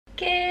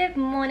Good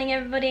morning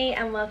everybody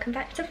and welcome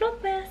back to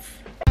Vlogmas.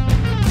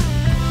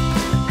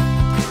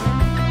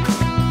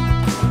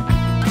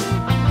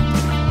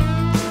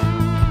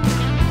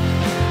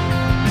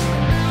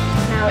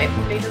 Now it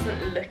probably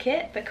doesn't look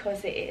it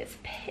because it is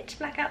pitch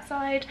black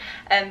outside,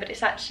 but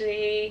it's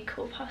actually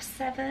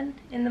 7:15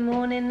 in the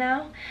morning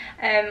now.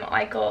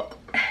 I got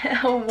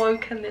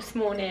awoken this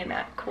morning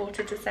at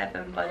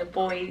 7:15 by the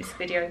boys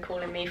video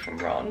calling me from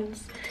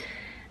Ron's.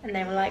 And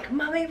they were like,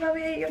 Mummy,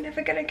 you're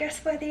never going to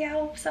guess where the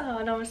elves are.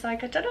 And I was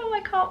like, I don't know,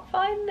 I can't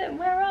find them.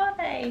 Where are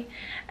they?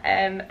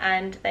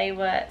 And they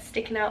were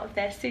sticking out of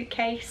their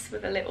suitcase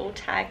with a little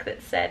tag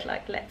that said,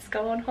 like, let's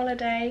go on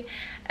holiday.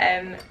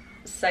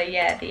 So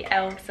yeah, the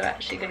elves are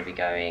actually going to be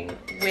going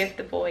with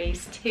the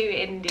boys to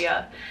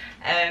India.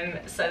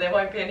 So there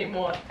won't be any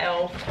more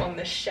elf on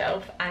the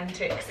shelf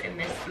antics in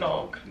this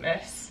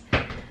Vlogmas.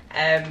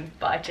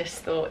 But I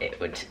just thought it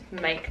would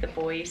make the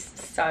boys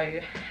so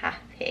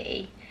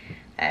happy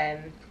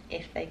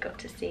if they got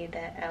to see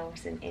their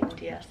elves in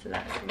India, so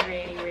that's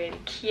really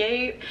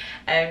cute.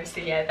 So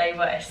yeah, they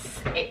were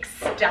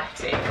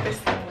ecstatic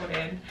this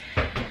morning.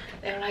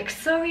 They were like,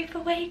 sorry for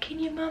waking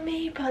you,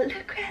 Mummy, but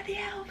look where the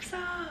elves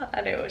are.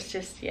 And it was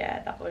just,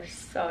 yeah, that was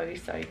so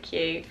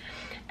cute.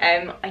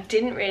 I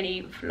didn't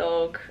really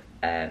vlog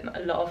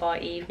a lot of our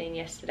evening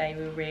yesterday.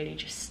 We were really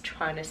just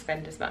trying to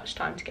spend as much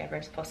time together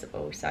as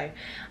possible, so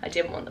I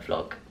didn't want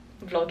the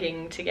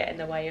vlogging to get in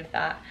the way of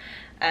that.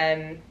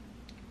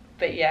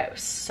 But yeah, it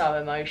was so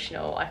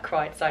emotional. I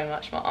cried so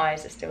much. My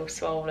eyes are still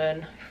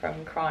swollen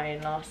from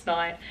crying last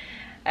night.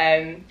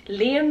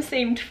 Liam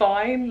seemed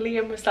fine.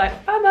 Liam was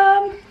like, bye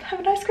Mum, have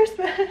a nice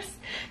Christmas.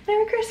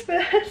 Merry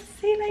Christmas,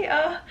 see you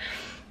later.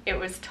 It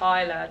was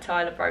Tyler.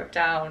 Tyler broke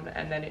down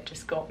and then it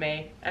just got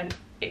me. And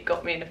it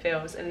got me in the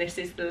feels. And this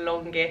is the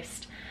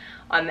longest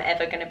I'm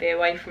ever going to be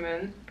away from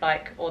them.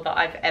 Or that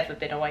I've ever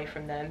been away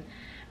from them.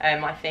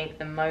 I think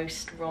the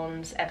most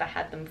Ron's ever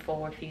had them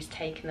for, if he's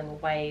taken them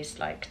away, is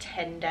like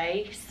 10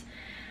 days.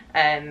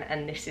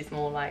 And this is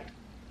more like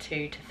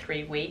 2 to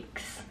 3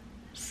 weeks.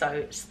 So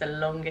it's the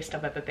longest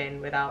I've ever been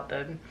without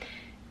them,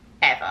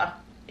 ever.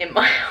 In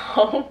my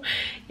whole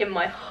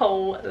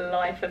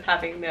life of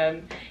having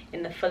them,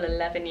 in the full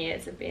 11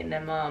 years of being their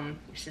mum,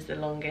 this is the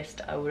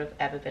longest I would have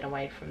ever been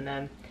away from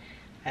them.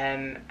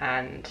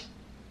 And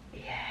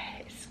yeah,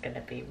 it's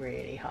gonna be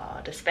really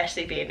hard,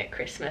 especially being at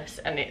Christmas,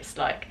 and it's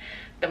like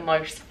the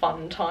most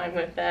fun time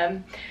with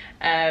them.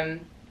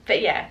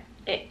 But yeah,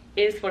 it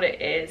is what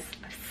it is.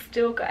 I've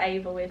still got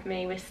Ava with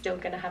me. We're still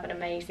gonna have an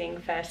amazing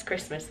first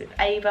Christmas with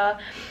Ava.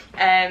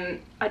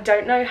 I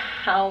don't know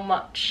how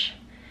much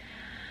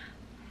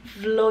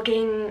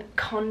vlogging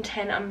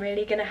content I'm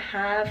really gonna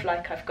have.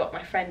 Like, I've got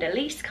my friend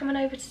Elise coming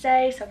over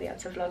today, so I'll be able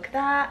to vlog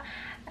that.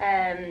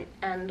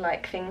 And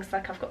like things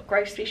like I've got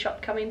grocery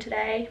shop coming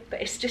today,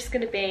 but it's just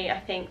going to be, I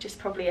think, just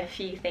probably a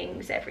few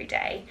things every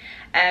day.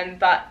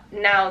 But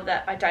now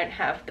that I don't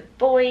have the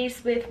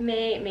boys with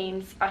me, it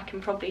means I can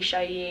probably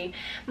show you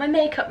my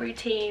makeup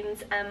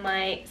routines and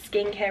my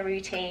skincare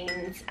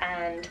routines,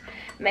 and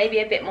maybe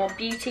a bit more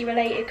beauty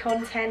related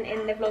content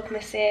in the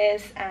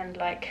Vlogmases, and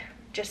like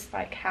just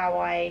like how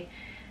I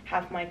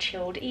have my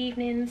chilled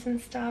evenings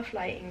and stuff,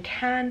 lighting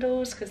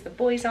candles, because the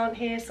boys aren't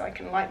here, so I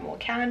can light more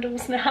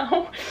candles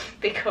now.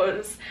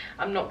 Because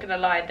I'm not gonna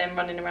lie, them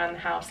running around the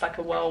house like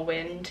a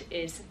whirlwind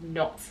is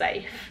not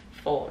safe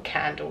for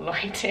candle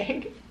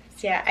lighting.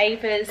 So yeah,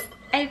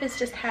 Ava's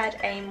just had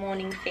a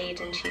morning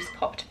feed and she's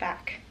popped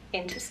back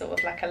into sort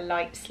of like a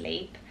light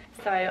sleep.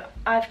 So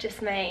I've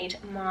just made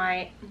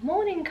my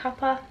morning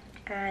cuppa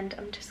and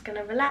I'm just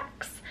gonna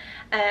relax,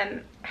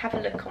 have a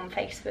look on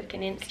Facebook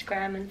and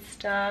Instagram and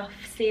stuff,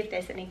 see if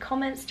there's any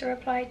comments to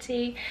reply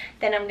to.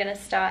 Then I'm gonna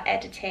start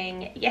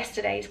editing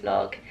yesterday's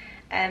vlog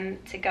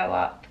to go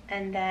up,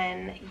 and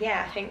then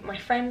yeah, I think my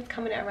friend's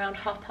coming at around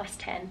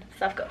 10:30,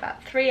 so I've got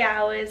about 3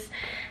 hours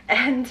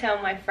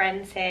until my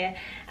friend's here,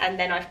 and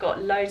then I've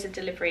got loads of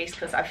deliveries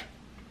because I've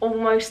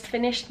almost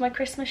finished my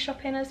Christmas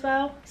shopping as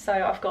well. So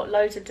I've got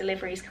loads of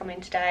deliveries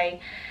coming today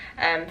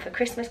for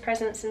Christmas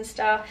presents and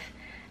stuff.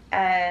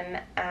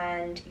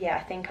 And yeah, I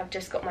think I've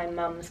just got my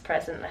mum's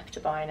present left to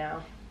buy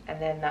now, and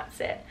then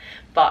that's it.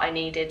 But I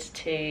needed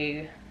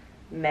to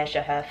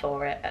measure her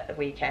for it at the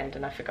weekend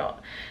and I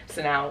forgot,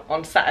 so now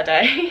on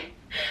Saturday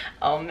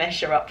I'll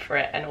measure up for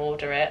it and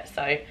order it,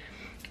 so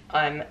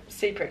I'm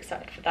super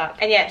excited for that.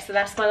 And yeah, so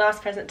that's my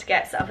last present to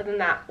get. So other than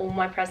that, all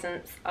my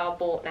presents are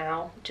bought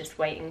now, just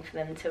waiting for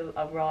them to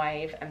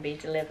arrive and be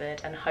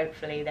delivered, and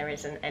hopefully there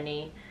isn't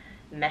any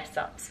mess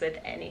ups with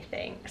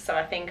anything. So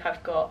I think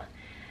I've got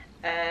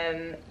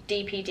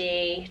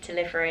DPD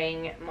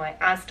delivering my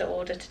Asda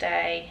order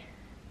today,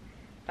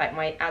 like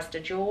my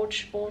Asda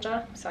George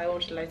order, so I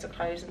ordered loads of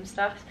clothes and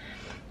stuff,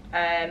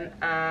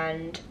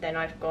 and then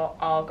I've got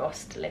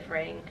Argos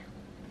delivering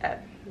a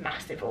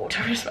massive order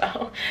as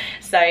well.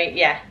 So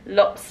yeah,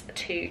 lots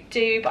to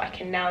do, but I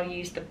can now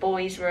use the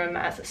boys' room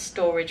as a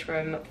storage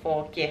room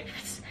for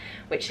gifts,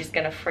 which is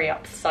going to free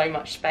up so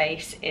much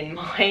space in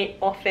my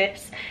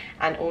office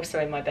and also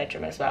in my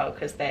bedroom as well,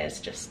 because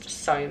there's just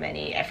so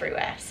many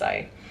everywhere.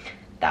 So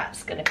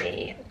that's going to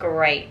be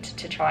great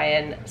to try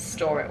and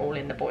store it all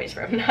in the boys'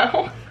 room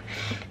now.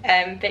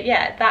 But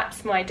yeah,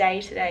 that's my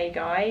day today,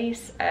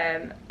 guys.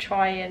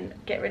 Try and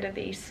get rid of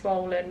these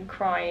swollen,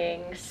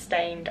 crying,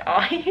 stained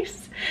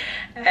eyes.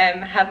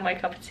 Have my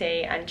cup of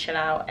tea and chill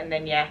out. And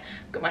then yeah,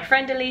 I've got my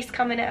friend Elise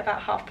coming at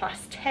about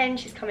 10:30.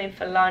 She's coming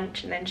for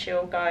lunch, and then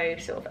she'll go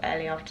sort of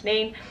early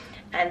afternoon.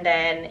 And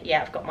then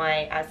yeah, I've got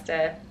my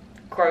Asda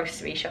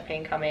grocery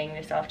shopping coming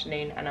this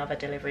afternoon and other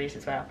deliveries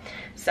as well.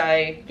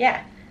 So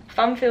yeah,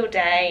 fun-filled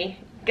day.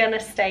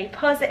 Gonna stay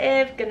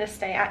positive, gonna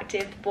stay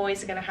active. The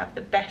boys are gonna have the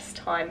best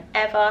time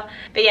ever.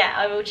 But yeah,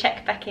 I will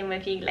check back in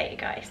with you later,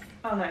 guys.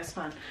 Oh no, it's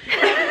fine.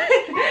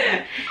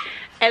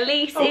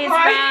 Elise is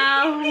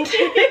round.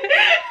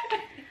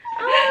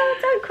 Oh,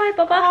 don't cry,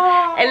 Baba.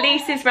 Oh.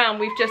 Elise is round.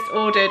 We've just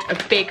ordered a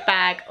big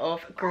bag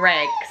of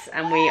Greggs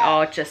and we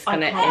are just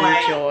gonna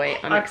enjoy.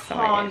 I'm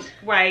excited. I can't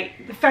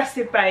wait. The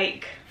festive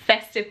bake.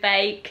 Festive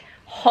bake,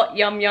 hot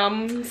yum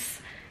yums.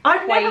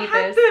 I've never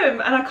had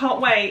them and I can't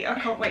wait. I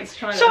can't wait to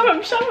try them. Show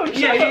them, show them,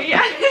 show them.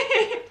 Yeah.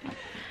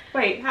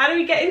 Wait, how do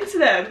we get into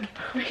them?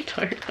 We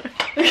don't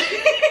know.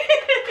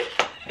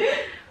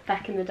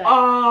 Back in the day.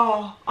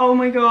 Oh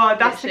my god,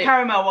 that's the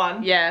caramel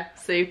one. Yeah,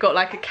 so you've got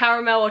like a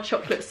caramel or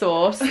chocolate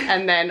sauce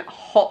and then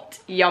hot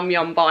yum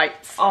yum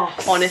bites. Oh,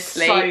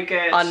 honestly, so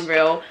good.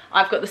 Unreal.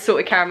 I've got the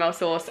salted caramel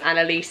sauce and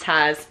Elise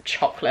has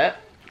chocolate.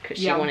 Because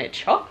she wanted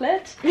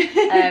chocolate.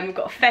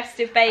 Got a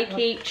festive bake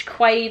each,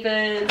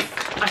 quavers.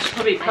 I should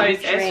probably close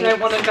this. I don't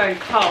want to go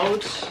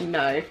cold.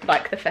 No,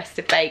 like the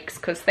festive bakes,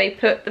 because they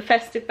put the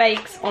festive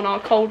bakes on our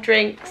cold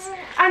drinks.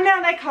 And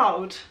now they're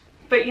cold.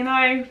 But you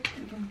know,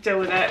 deal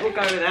with it. We'll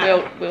go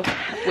with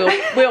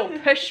it. We'll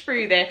push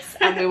through this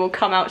and we will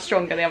come out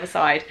stronger the other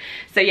side.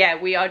 So yeah,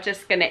 we are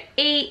just gonna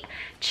eat,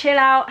 chill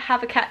out,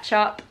 have a catch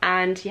up,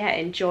 and yeah,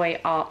 enjoy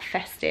our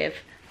festive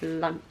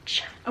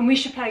lunch. And we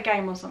should play a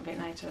game or something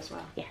later as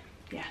well. Yeah.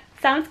 Yeah.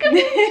 Sounds good.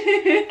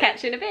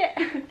 Catch you in a bit.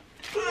 Are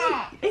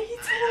you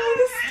telling me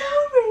the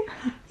story?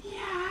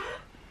 Yeah.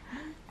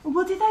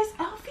 What did those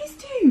elfies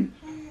do?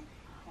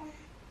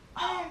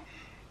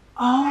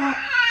 Oh,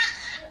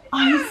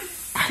 I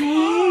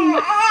see.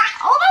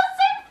 Oh, that's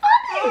so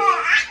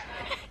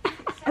funny.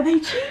 Are they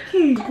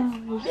cheeky?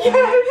 Oh, yeah,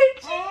 they're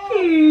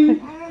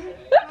cheeky.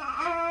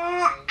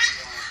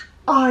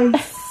 I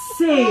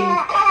see.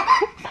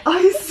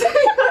 I see.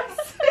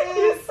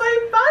 It's so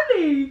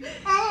funny.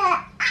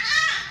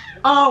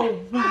 Oh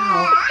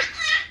wow.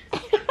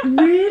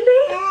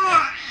 Really?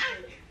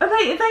 Are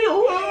they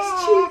always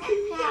cheeky?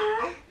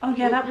 Yeah. Oh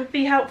yeah, that would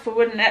be helpful,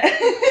 wouldn't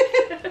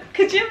it?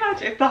 Could you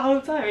imagine if the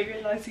whole time we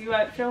realised you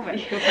weren't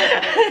filming?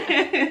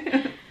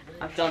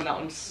 I've done that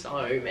on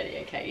so many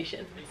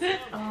occasions.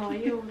 Oh,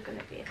 you're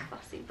gonna be a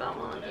fussy bum,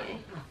 aren't you?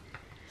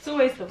 It's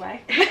always the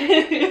way.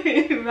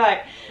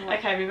 Right.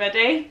 Okay, we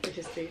ready? Which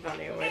is too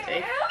funny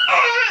already.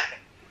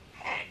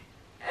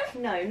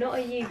 No, not are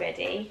you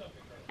ready?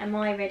 Am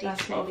I ready to play the game?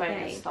 That's not a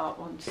very good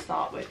one to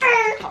start with.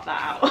 Cut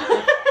that out.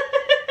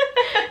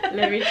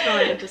 Let me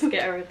try and just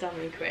get her a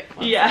dummy quick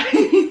one. Yeah.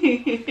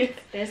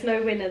 There's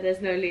no winner,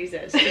 there's no loser,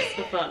 it's just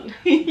for fun.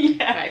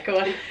 Yeah. Right, go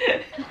on.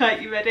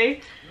 Right, you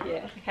ready?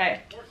 Yeah.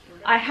 Okay.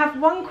 I have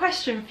one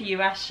question for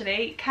you,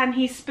 Ashley. Can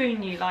he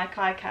spoon you like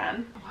I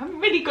can? I haven't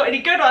really got any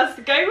good ones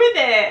to go with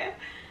it.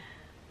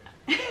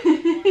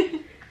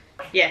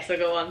 Yes, I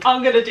got one.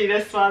 I'm gonna do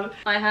this one.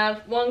 I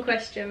have one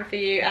question for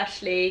you,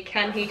 Ashley.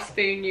 Can he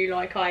spoon you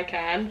like I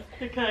can?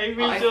 Okay,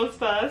 read yours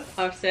first.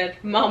 I've said,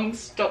 Mum,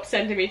 stop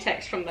sending me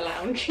texts from the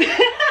lounge.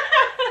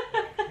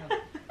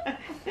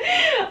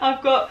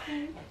 I've got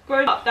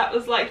grown up, that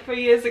was like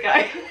 3 years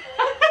ago.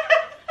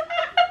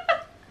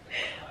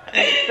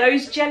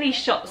 Those jelly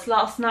shots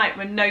last night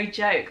were no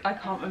joke. I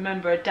can't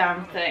remember a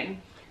damn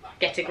thing.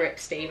 Get a grip,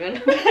 Stephen.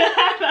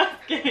 That's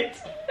good.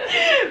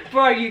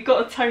 Bro, you've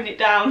got to tone it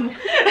down.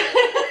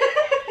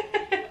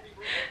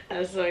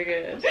 That's so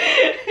good.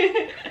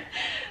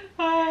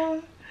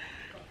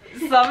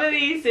 Some of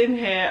these in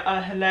here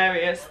are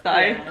hilarious though.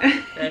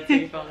 Yeah, they're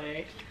too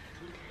funny.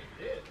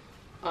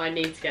 I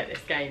need to get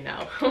this game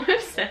now. I'm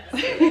obsessed.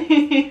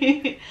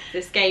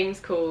 This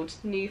game's called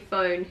New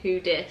Phone Who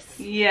Dis.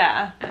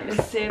 Yeah,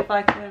 let's see if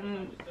I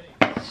can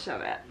show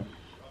it.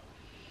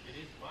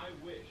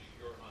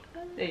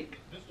 There you go.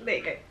 There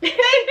you go. There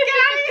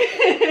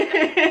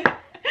you go!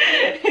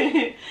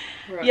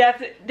 Right. Yeah,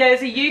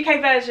 there's a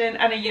UK version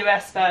and a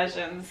US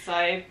version,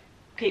 so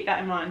keep that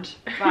in mind.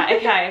 Right,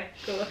 okay.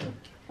 Cool.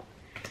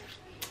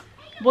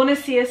 Want to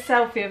see a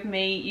selfie of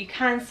me? You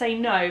can say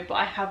no, but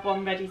I have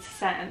one ready to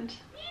send.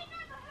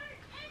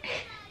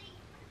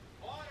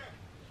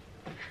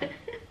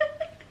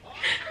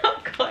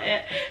 I've got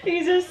it.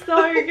 These are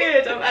so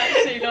good. I'm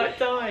actually like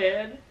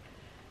dying.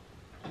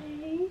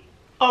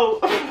 Oh,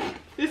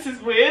 this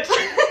is weird.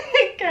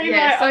 Okay,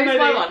 yeah, right, so's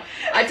my one.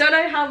 I don't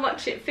know how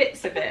much it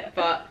fits a bit,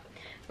 but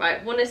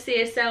right, want to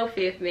see a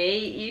selfie of me?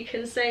 You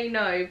can say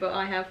no, but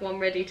I have one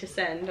ready to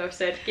send. I've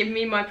said, give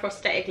me my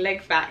prosthetic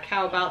leg back.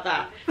 How about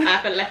that? I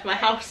haven't left my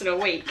house in a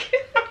week.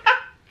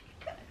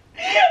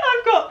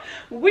 I've got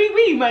wee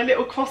wee, my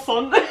little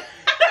croissant.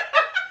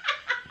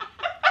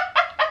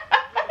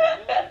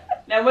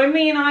 Now when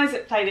me and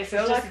Isaac play this,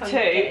 it's just like two.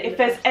 If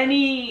there's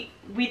any,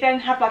 we then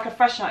have like a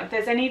fresh night. If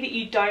there's any that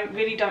you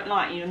really don't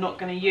like and you're not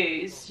going to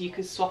use, you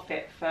could swap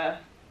it for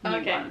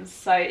new ones.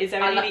 So is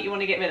there any that you want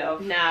to get rid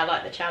of? Nah, I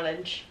like the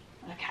challenge.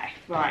 Okay,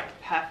 right,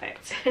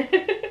 perfect. Are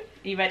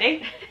you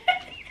ready?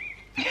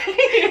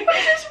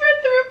 I just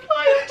read the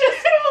reply you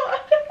just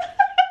got.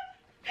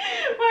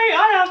 Wait,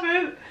 I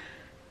haven't.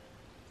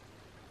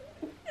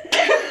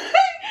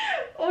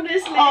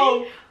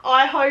 Honestly,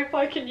 I hope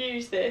I can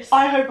use this.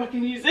 I hope I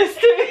can use this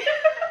too.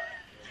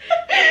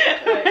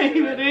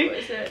 Wait, ready? what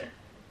is it?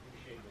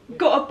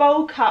 Got a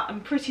bowl cut.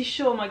 I'm pretty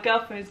sure my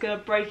girlfriend is going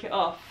to break it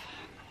off.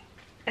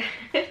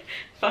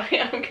 Fine,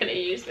 I'm going to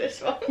use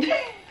this one.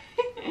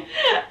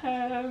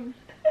 I'm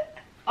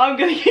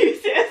going to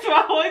use it as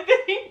well, I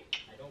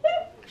think.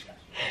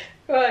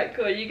 Right,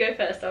 cool. You go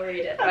first. I'll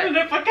read it. I don't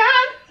know if I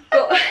can.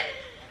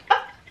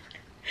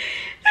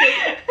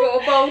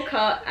 Got a bowl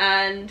cut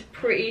and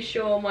pretty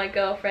sure my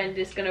girlfriend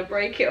is going to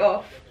break it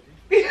off.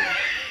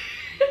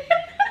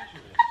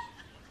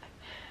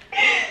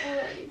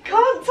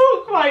 Can't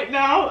talk right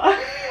now.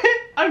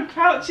 I'm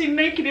crouching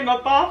naked in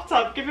my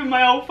bathtub giving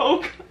my old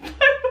folk a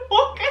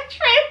walk a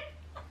trip.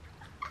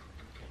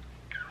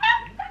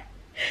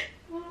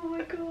 Oh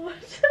my god.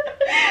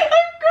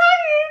 I'm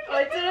crying.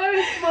 I don't know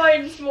if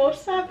mine's more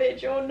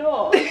savage or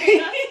not.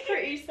 That's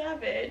pretty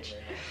savage.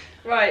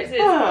 Right, so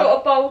it's got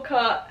a bowl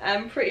cut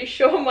and pretty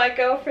sure my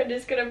girlfriend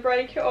is going to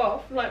break it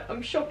off. Like,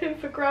 I'm shopping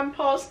for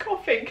Grandpa's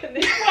coffin, can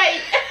this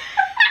wait?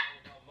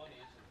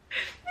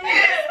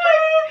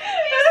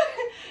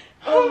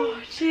 Oh,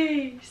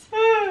 jeez.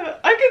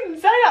 I couldn't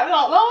say that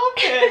without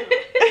laughing.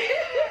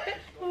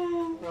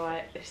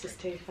 Right, this is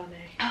too funny.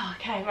 Oh,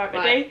 okay, right,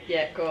 ready?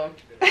 Yeah, go on.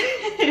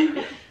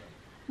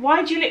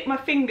 Why'd you lick my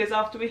fingers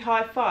after we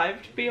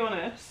high-fived? Be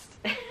honest.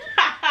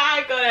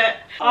 I got it.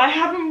 I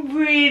haven't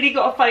really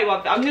got a funny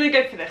one, but I'm going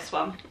to go for this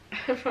one.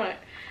 Right.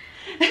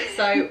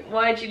 So,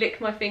 why'd you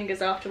lick my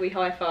fingers after we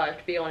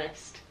high-fived? Be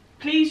honest.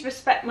 Please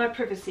respect my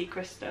privacy,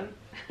 Kristen.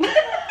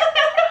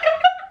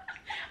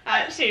 I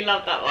actually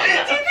love that one.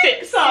 Do you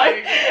think so?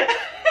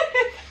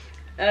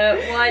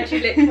 Why'd you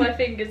lick my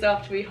fingers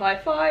after we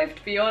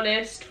high-fived? Be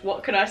honest.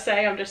 What can I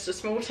say? I'm just a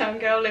small-town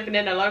girl living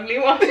in a lonely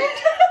one.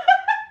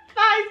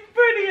 That is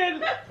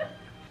brilliant.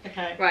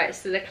 Okay. Right,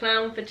 so the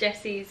clown for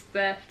Jessie's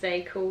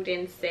birthday called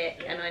in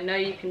sick, and I know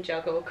you can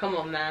juggle. Come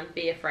on, man,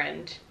 be a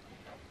friend.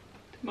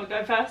 Am I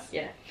going first?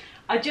 Yeah.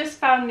 I just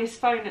found this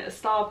phone at a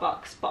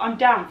Starbucks, but I'm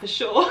down for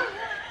sure.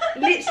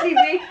 Literally,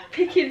 we're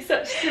picking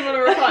such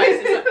similar replies.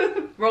 It's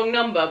like, wrong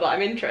number, but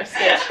I'm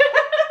interested.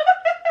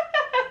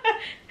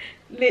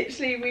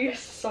 Literally, we're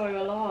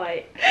so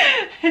alike.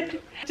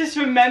 Just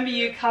remember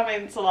you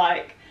coming to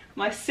like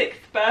my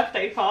 6th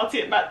birthday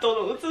party at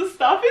McDonald's and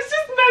stuff. It's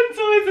just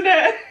mental, isn't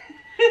it?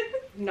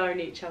 Known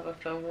each other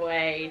for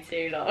way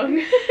too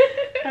long.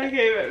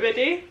 Okay,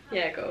 ready?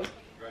 Yeah, go.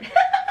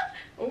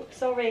 Oh,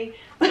 sorry.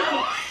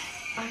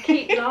 I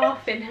keep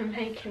laughing and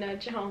making her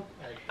jump.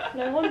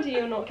 No wonder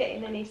you're not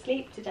getting any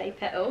sleep today,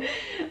 Petal.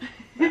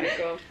 Right,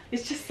 go on.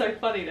 It's just so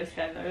funny, this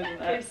game though,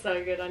 isn't it? It's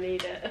so good, I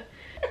need it.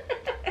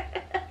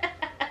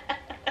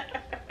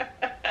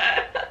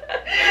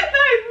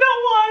 That is not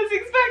what I was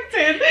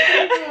expecting.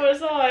 Neither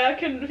was I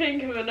couldn't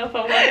think of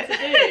another one to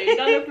do.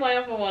 None of my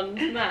other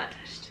ones matched.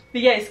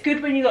 But yeah, it's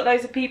good when you got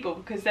loads of people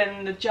because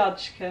then the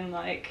judge can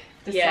like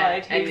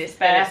decide who's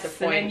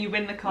best and then you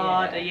win the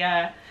card.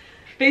 Yeah.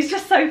 But it's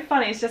just so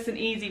funny, it's just an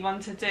easy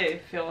one to do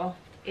if you're...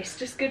 It's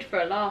just good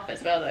for a laugh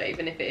as well though,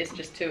 even if it is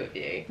just 2 of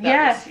you.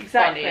 Yes,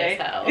 exactly. Funny as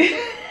hell.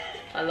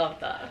 I love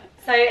that.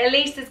 So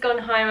Elise has gone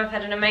home. I've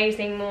had an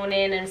amazing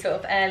morning and sort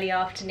of early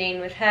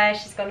afternoon with her.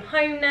 She's gone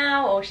home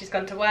now, or she's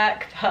gone to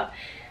work, but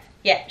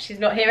yeah, she's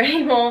not here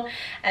anymore.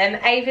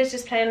 Ava's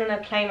just playing on her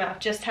playmat. I've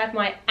just had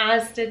my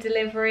Asda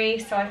delivery,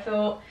 so I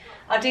thought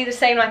I'll do the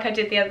same like I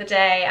did the other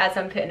day as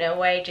I'm putting it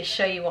away, just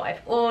show you what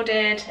I've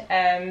ordered.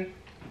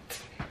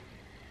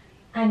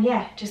 And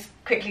yeah, just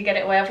quickly get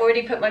it away. I've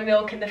already put my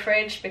milk in the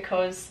fridge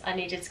because I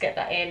needed to get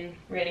that in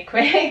really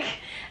quick.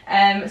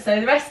 So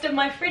the rest of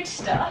my fridge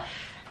stuff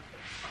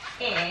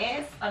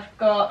is, I've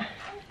got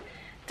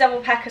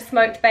double pack of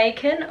smoked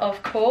bacon,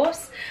 of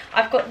course.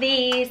 I've got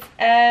these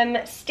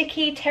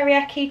sticky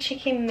teriyaki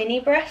chicken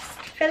mini breast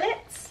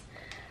fillets,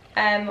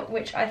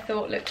 which I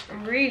thought looked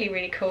really,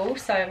 really cool.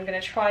 So I'm going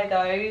to try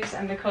those,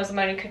 and because I'm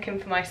only cooking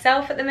for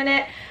myself at the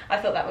minute, I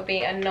thought that would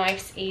be a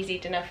nice, easy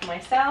dinner for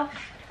myself.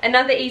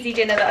 Another easy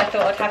dinner that I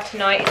thought I'd have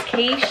tonight is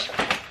quiche.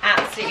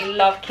 Absolutely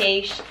love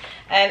quiche.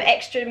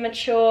 Extra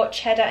mature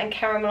cheddar and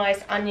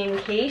caramelised onion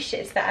quiche.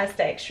 It's the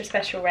Asda extra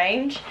special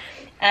range.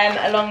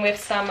 Along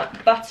with some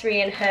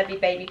buttery and herby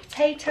baby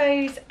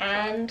potatoes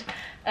and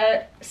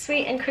a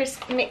sweet and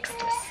crisp mixed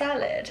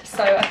salad.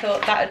 So I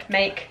thought that would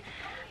make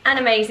an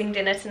amazing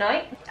dinner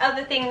tonight.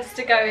 Other things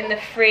to go in the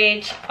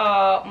fridge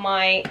are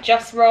my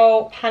Just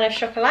Roll Pan au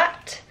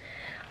Chocolat.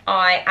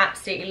 I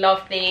absolutely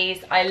love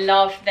these. I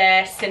love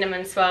their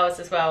cinnamon swirls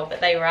as well, but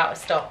they were out of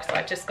stock, so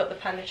I just got the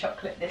pan of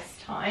chocolate this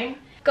time.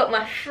 Got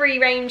my free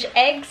range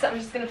eggs that I'm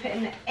just going to put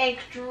in the egg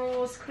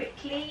drawers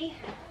quickly.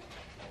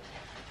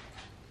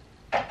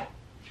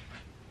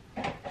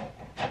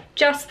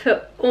 just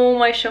put all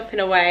my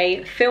shopping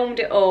away, filmed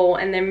it all,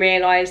 and then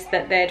realised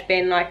that there'd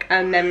been like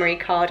a memory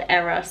card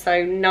error,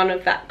 so none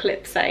of that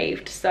clip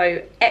saved.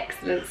 So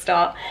excellent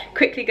start.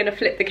 Quickly gonna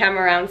flip the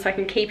camera around so I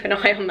can keep an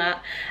eye on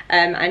that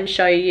and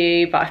show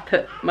you, but I've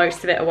put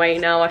most of it away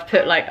now. I've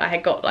put like, I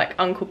had got like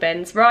Uncle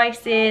Ben's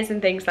rices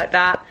and things like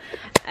that,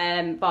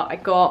 but I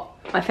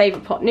got my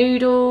favourite pot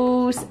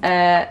noodles,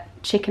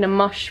 chicken and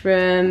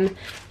mushroom,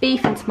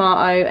 beef and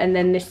tomato, and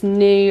then this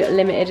new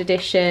limited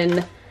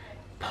edition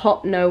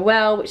pot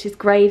Noel, which is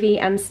gravy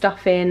and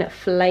stuffing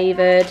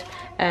flavoured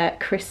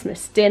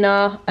Christmas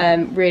dinner.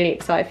 Really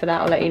excited for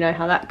that. I'll let you know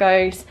how that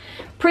goes.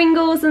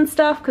 Pringles and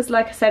stuff, because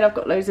like I said, I've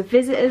got loads of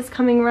visitors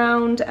coming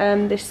around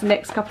this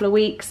next couple of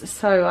weeks,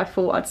 so I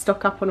thought I'd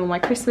stock up on all my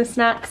Christmas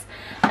snacks.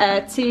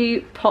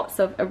 2 pots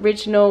of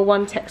original,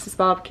 1 Texas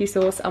barbecue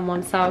sauce and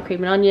 1 sour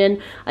cream and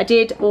onion. I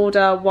did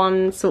order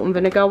 1 salt and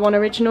vinegar, 1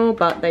 original,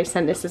 but they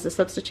sent this as a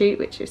substitute,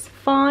 which is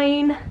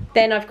fine.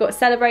 Then I've got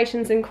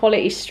Celebrations in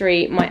Quality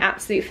Street, my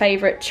absolute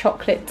favourite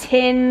chocolate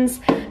tins.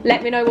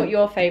 Let me know what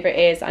your favourite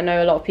is. I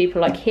know a lot of people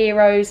like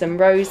Heroes and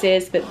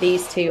Roses, but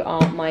these 2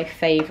 are my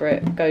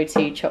favourite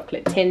go-to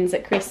chocolate tins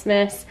at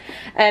Christmas.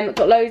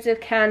 Got loads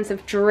of cans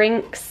of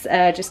drinks,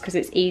 just because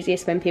it's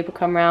easiest when people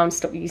come around,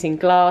 stop using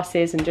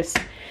glasses and just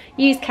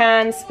use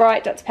cans.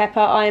 Sprite, Dr Pepper,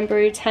 Iron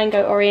Brew,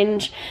 Tango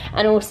Orange,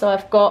 and also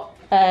I've got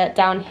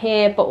down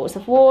here bottles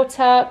of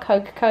water,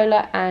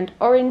 Coca-Cola and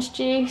orange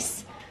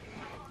juice.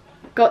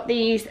 Got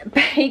these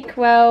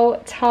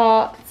Bakewell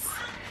tarts,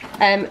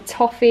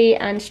 toffee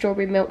and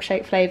strawberry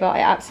milkshake flavour. I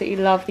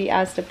absolutely love the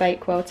Asda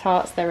Bakewell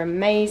tarts, they're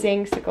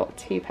amazing, so I got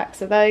 2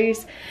 packs of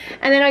those.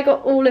 And then I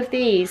got all of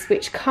these,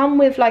 which come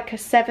with like a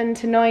 7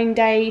 to 9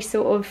 day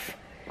sort of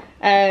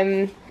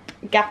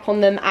gap on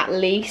them at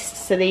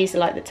least. So these are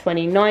like the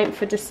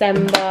 29th of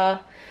December,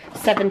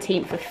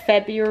 17th of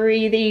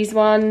February, these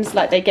ones.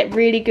 Like, they get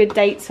really good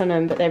dates on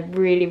them, but they're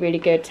really, really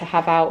good to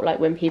have out like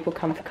when people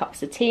come for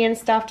cups of tea and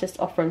stuff, just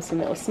offer them some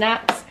little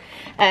snacks.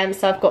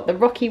 So I've got the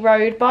Rocky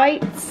Road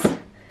bites,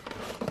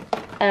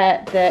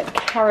 the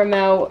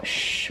caramel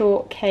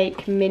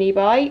shortcake mini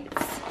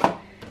bites,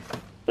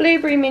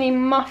 blueberry mini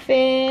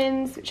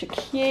muffins, which are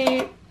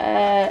cute,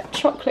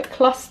 chocolate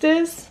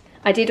clusters.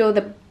 I did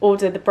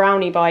order the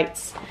brownie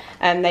bites,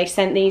 and they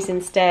sent these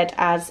instead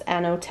as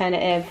an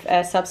alternative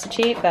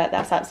substitute, but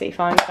that's absolutely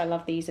fine because I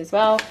love these as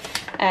well.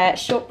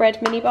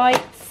 Shortbread mini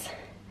bites,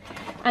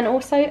 and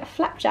also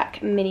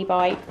flapjack mini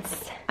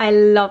bites. I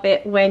love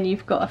it when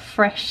you've got a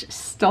fresh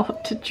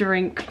stocked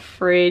drink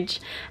fridge.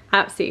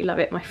 Absolutely love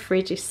it. My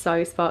fridge is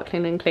so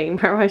sparkling and clean,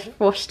 where I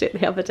washed it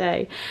the other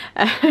day.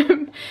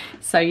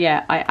 So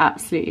yeah, I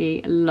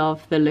absolutely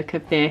love the look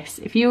of this.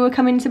 If you were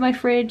coming to my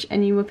fridge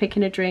and you were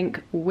picking a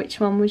drink, which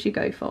one would you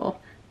go for?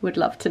 Would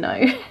love to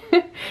know.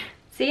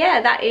 So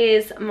yeah, that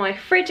is my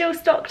fridge all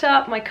stocked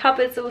up, my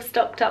cupboards all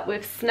stocked up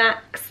with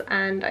snacks,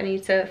 and I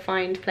need to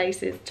find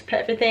places to put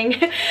everything,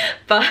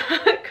 but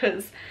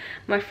because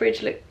my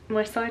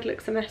side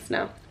looks a mess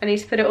now. I need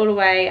to put it all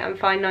away and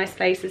find nice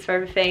places for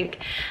everything.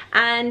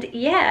 And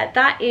yeah,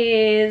 that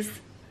is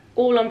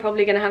all I'm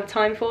probably going to have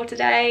time for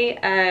today.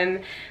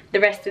 The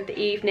rest of the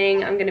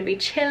evening I'm going to be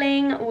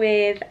chilling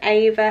with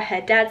Ava.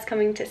 Her dad's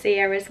coming to see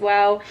her as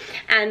well.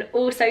 And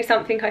also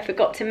something I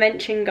forgot to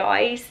mention,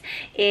 guys,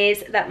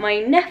 is that my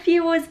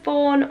nephew was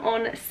born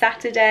on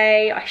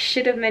Saturday. I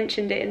should have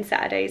mentioned it in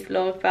Saturday's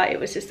vlog, but it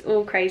was just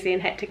all crazy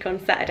and hectic on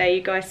Saturday.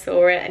 You guys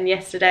saw it, and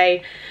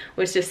yesterday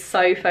was just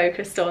so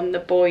focused on the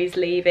boys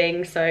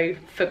leaving, so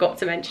forgot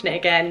to mention it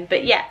again.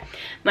 But yeah,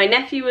 my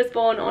nephew was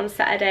born on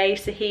Saturday,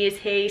 so he is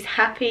here. He's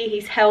happy,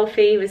 he's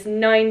healthy. He was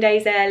 9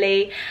 days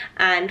early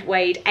and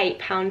weighed 8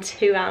 pounds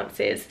 2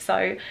 ounces.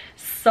 So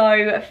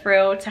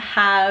thrilled to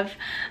have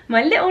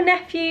my little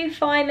nephew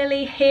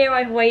finally here.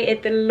 I've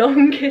waited the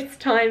longest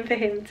time for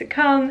him to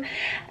come.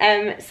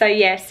 So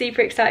yeah,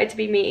 super excited to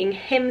be meeting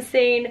him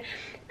soon.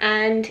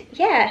 And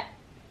yeah,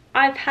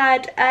 I've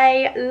had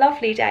a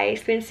lovely day.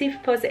 It's been super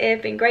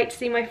positive, been great to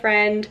see my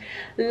friend,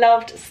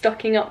 loved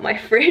stocking up my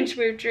fridge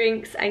with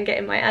drinks and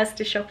getting my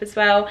Asda shop as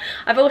well.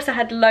 I've also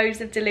had loads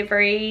of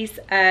deliveries,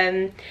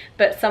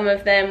 but some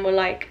of them were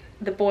like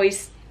the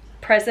boys'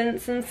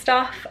 presents and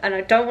stuff, and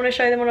I don't want to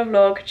show them on a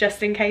vlog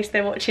just in case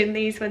they're watching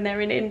these when they're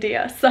in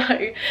India, so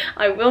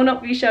I will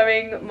not be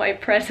showing my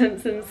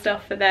presents and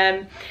stuff for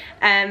them.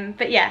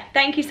 But yeah,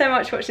 thank you so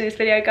much for watching this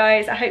video,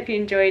 guys. I hope you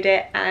enjoyed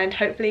it, and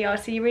hopefully I'll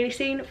see you really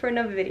soon for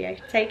another video.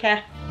 Take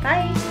care,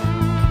 bye.